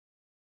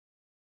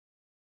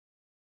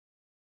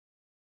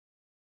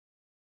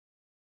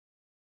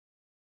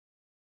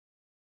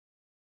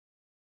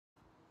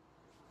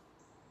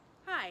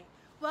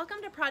Welcome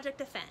to Project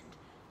D-FEND,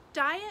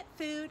 Diet,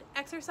 Food,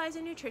 Exercise,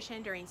 and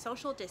Nutrition during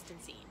Social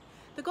Distancing.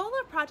 The goal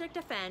of Project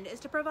D-FEND is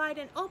to provide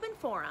an open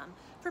forum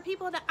for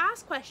people to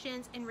ask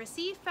questions and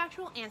receive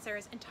factual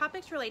answers in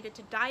topics related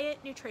to diet,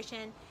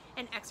 nutrition,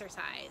 and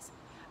exercise,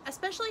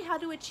 especially how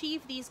to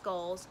achieve these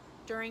goals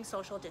during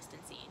social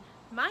distancing.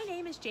 My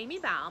name is Jamie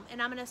Baum,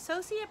 and I'm an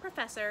associate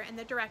professor and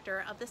the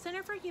director of the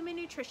Center for Human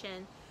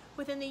Nutrition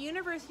within the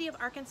University of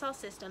Arkansas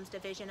System's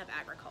Division of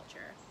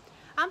Agriculture.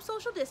 I'm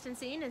social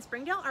distancing in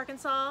Springdale,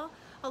 Arkansas,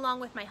 along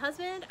with my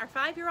husband, our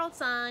 5-year-old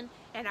son,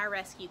 and our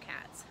rescue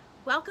cats.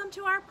 Welcome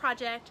to our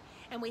project,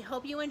 and we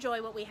hope you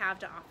enjoy what we have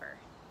to offer.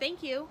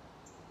 Thank you.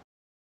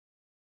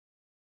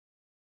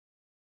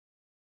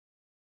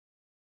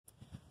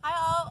 Hi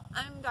all,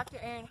 I'm Dr.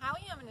 Erin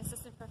Howie. I'm an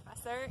assistant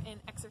professor in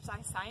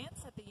exercise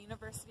science at the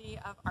University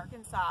of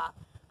Arkansas.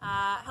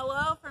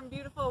 Hello from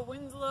beautiful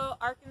Winslow,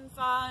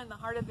 Arkansas in the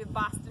heart of the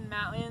Boston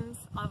Mountains,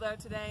 although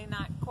today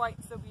not quite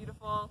so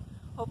beautiful.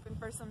 Hoping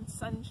for some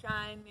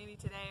sunshine maybe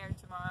today or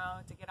tomorrow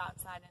to get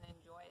outside and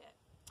enjoy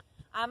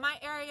it. My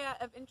area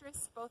of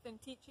interest both in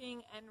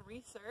teaching and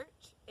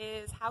research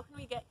is how can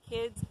we get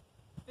kids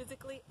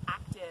physically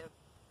active,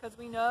 because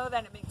we know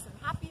that it makes them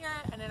happier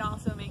and it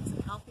also makes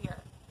them healthier.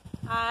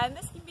 And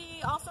this can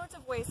be all sorts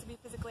of ways to be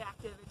physically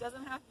active. It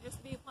doesn't have to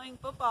just be playing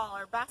football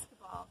or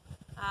basketball.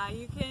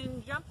 You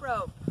can jump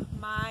rope.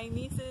 My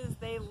nieces,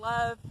 they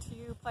love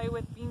to play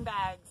with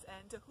beanbags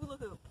and to hula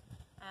hoop.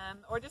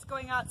 Or just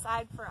going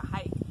outside for a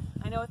hike.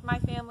 I know with my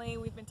family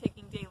we've been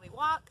taking daily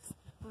walks.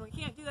 When we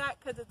can't do that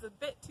because it's a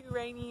bit too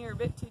rainy or a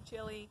bit too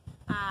chilly,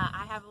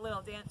 I have a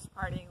little dance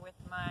party with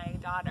my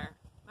daughter.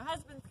 My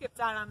husband skips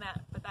out on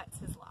that, but that's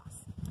his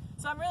loss.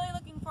 So I'm really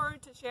looking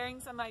forward to sharing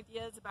some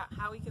ideas about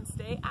how we can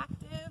stay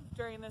active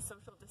during this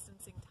social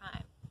distancing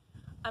time.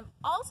 I'm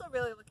also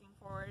really looking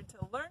forward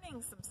to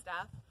learning some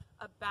stuff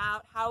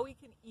about how we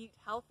can eat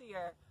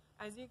healthier.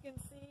 As you can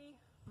see,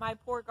 my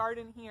poor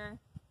garden here,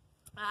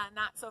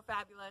 not so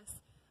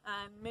fabulous.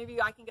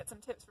 Maybe I can get some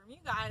tips from you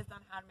guys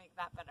on how to make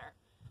that better.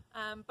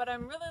 But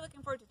I'm really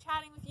looking forward to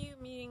chatting with you,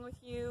 meeting with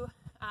you,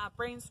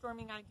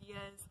 brainstorming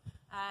ideas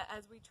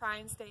as we try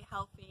and stay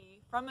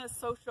healthy from a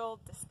social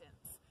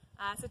distance.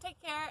 So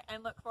take care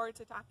and look forward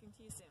to talking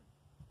to you soon.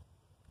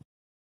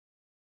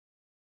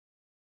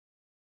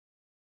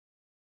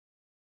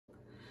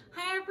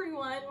 Hi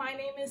everyone, my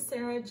name is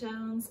Sarah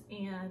Jones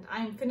and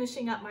I'm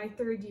finishing up my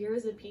 3rd year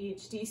as a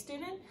PhD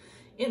student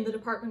in the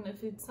Department of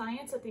Food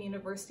Science at the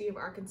University of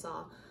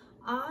Arkansas.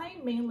 I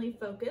mainly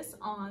focus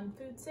on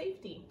food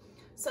safety.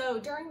 So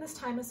during this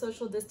time of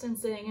social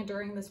distancing and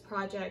during this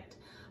project,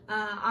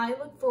 I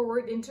look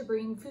forward into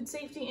bringing food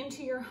safety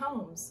into your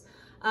homes.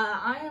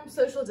 I am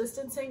social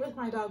distancing with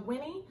my dog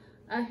Winnie,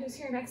 who's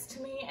here next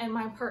to me, and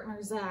my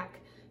partner Zach,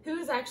 who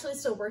is actually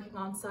still working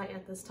on site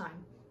at this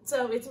time.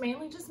 So it's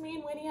mainly just me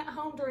and Winnie at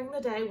home during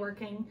the day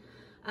working,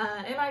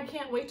 and I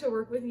can't wait to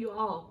work with you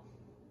all.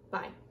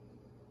 Bye.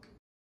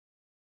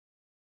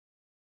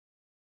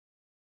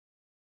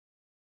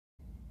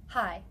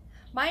 Hi,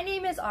 my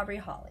name is Aubree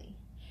Hawley,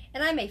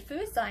 and I'm a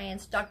food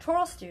science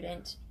doctoral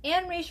student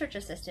and research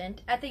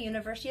assistant at the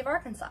University of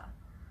Arkansas.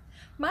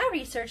 My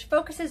research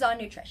focuses on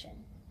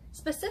nutrition,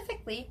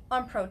 specifically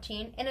on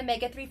protein and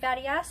omega-3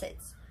 fatty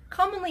acids,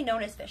 commonly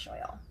known as fish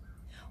oil.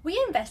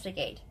 We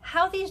investigate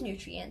how these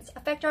nutrients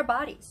affect our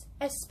bodies,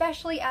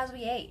 especially as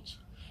we age,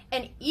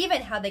 and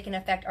even how they can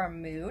affect our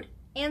mood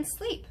and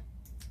sleep.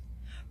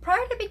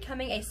 Prior to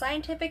becoming a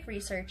scientific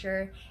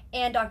researcher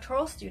and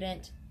doctoral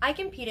student, I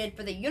competed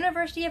for the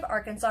University of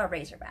Arkansas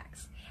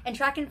Razorbacks in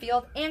track and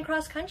field and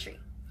cross country.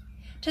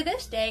 To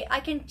this day, I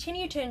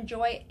continue to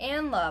enjoy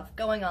and love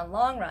going on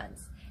long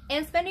runs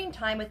and spending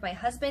time with my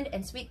husband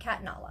and sweet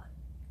cat Nala.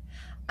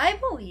 I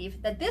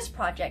believe that this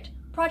project,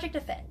 Project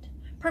D-FEND,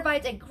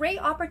 provides a great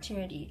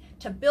opportunity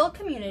to build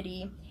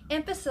community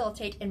and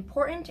facilitate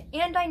important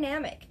and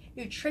dynamic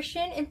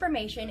nutrition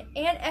information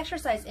and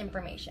exercise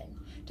information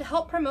to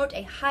help promote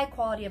a high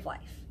quality of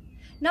life,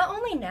 not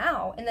only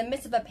now in the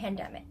midst of a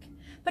pandemic,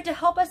 but to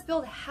help us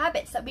build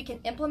habits that we can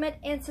implement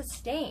and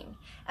sustain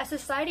as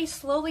society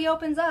slowly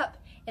opens up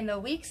in the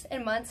weeks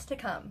and months to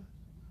come.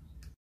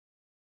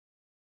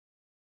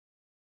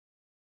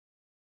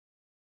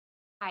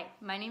 Hi,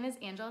 my name is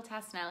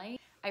Tacinelli.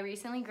 I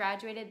recently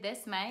graduated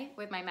this May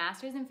with my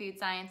master's in food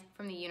science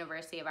from the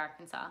University of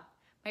Arkansas.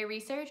 My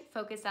research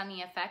focused on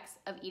the effects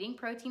of eating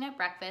protein at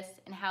breakfast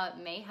and how it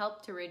may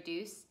help to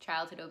reduce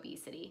childhood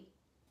obesity.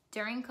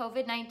 During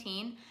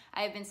COVID-19,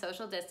 I have been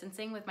social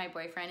distancing with my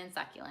boyfriend and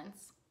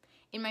succulents.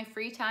 In my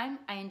free time,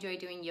 I enjoy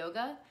doing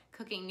yoga,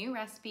 cooking new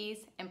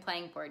recipes, and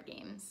playing board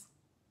games.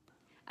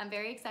 I'm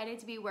very excited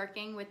to be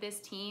working with this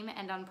team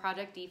and on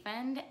Project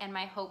D-FEND, and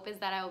my hope is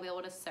that I will be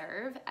able to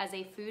serve as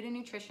a food and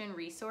nutrition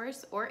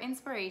resource or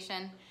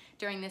inspiration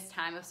during this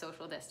time of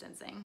social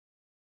distancing.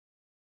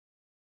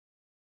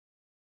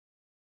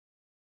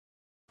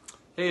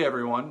 Hey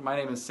everyone, my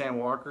name is Sam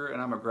Walker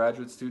and I'm a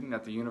graduate student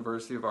at the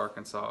University of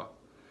Arkansas.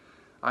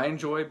 I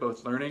enjoy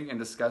both learning and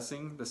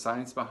discussing the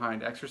science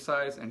behind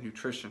exercise and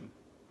nutrition.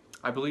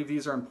 I believe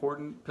these are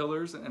important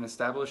pillars in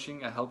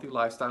establishing a healthy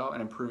lifestyle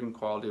and improving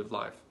quality of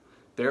life.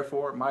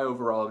 Therefore, my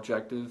overall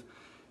objective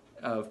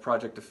of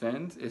Project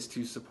D-FEND is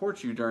to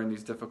support you during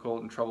these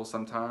difficult and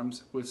troublesome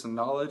times with some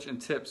knowledge and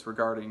tips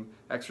regarding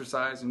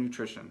exercise and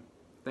nutrition.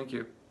 Thank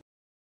you.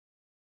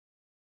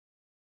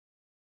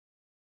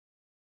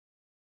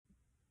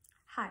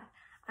 Hi,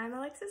 I'm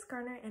Alexis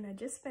Garner, and I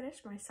just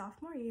finished my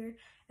sophomore year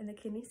in the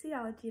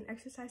Kinesiology and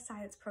Exercise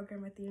Science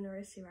program at the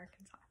University of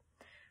Arkansas.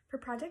 For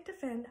Project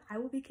D-FEND, I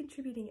will be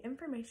contributing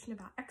information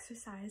about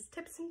exercise,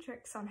 tips and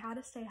tricks on how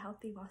to stay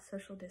healthy while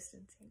social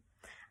distancing.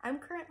 I'm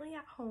currently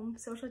at home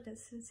social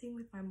distancing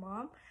with my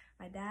mom,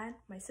 my dad,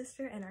 my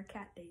sister, and our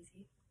cat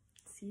Daisy.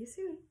 See you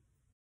soon!